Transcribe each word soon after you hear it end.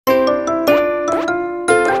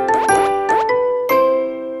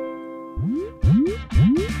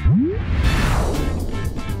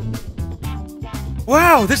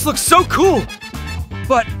Wow, this looks so cool!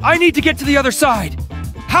 But I need to get to the other side.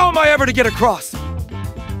 How am I ever to get across?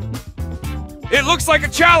 It looks like a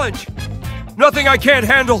challenge! Nothing I can't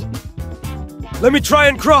handle. Let me try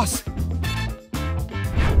and cross.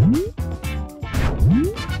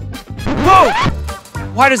 Whoa!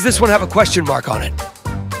 Why does this one have a question mark on it?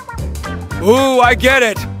 Ooh, I get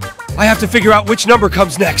it! I have to figure out which number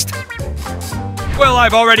comes next. Well,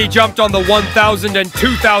 I've already jumped on the 1,000 and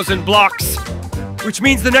 2,000 blocks. Which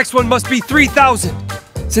means the next one must be 3,000.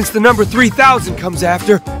 Since the number 3,000 comes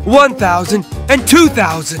after 1,000 and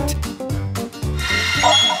 2,000.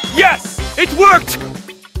 Yes! It worked!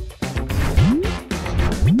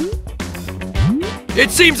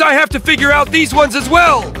 It seems I have to figure out these ones as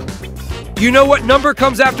well. Do you know what number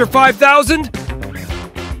comes after 5,000?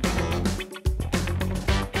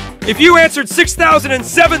 If you answered 6,000 and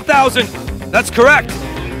 7,000, that's correct.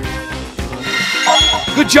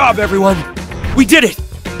 Good job, everyone. We did it.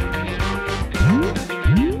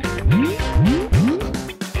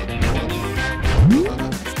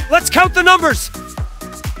 Let's count the numbers.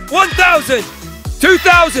 1,000,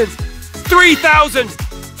 2,000, 3,000,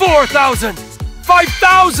 4,000,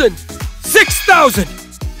 5,000, 6,000,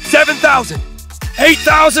 7,000,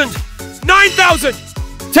 8,000, 9,000,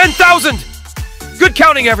 10,000. Good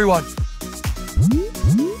counting, everyone.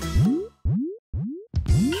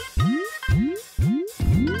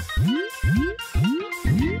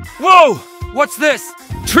 Whoa! What's this?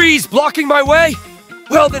 Trees blocking my way?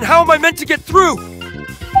 Well, then how am I meant to get through?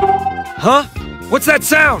 Huh? What's that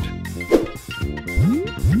sound?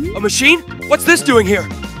 A machine? What's this doing here?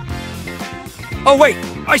 Oh wait,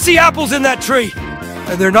 I see apples in that tree!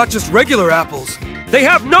 And they're not just regular apples. They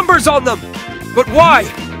have numbers on them! But why?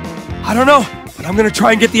 I don't know, but I'm gonna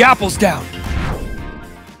try and get the apples down.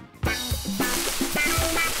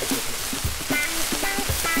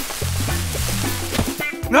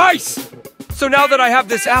 Nice! So now that I have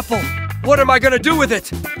this apple, what am I gonna do with it?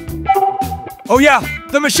 Oh yeah,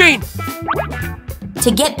 the machine!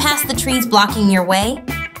 To get past the trees blocking your way,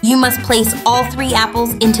 you must place all 3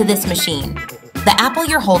 apples into this machine. The apple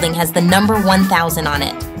you're holding has the number 1,000 on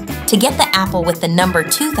it. To get the apple with the number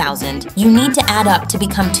 2,000, you need to add up to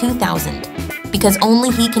become 2,000, because only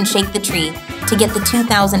he can shake the tree to get the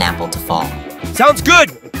 2,000 apple to fall. Sounds good!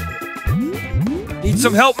 Need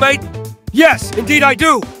some help, mate? Yes, indeed I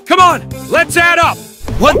do! Come on, let's add up!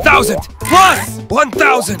 1,000 plus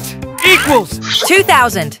 1,000 equals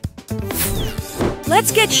 2,000. Let's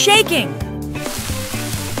get shaking.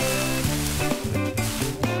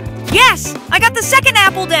 Yes! I got the second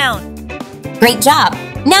apple down! Great job!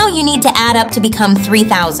 Now you need to add up to become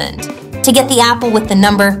 3,000 to get the apple with the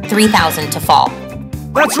number 3,000 to fall.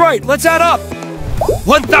 That's right, let's add up!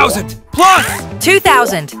 1,000 plus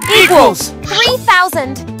 2,000 equals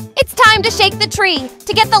 3,000! It's time to shake the tree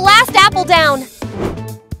to get the last apple down.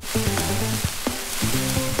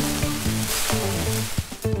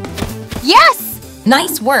 Yes!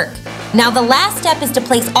 Nice work! Now the last step is to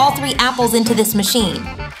place all 3 apples into this machine.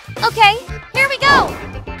 Okay, here we go!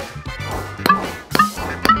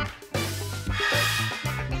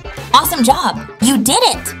 Awesome job! You did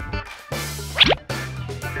it!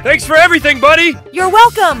 Thanks for everything, buddy! You're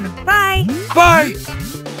welcome! Bye! Bye!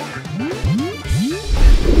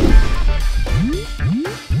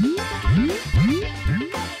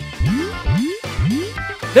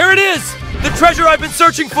 There it is! The treasure I've been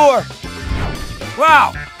searching for!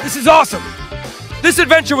 Wow, this is awesome! This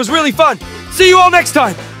adventure was really fun! See you all next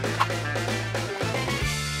time!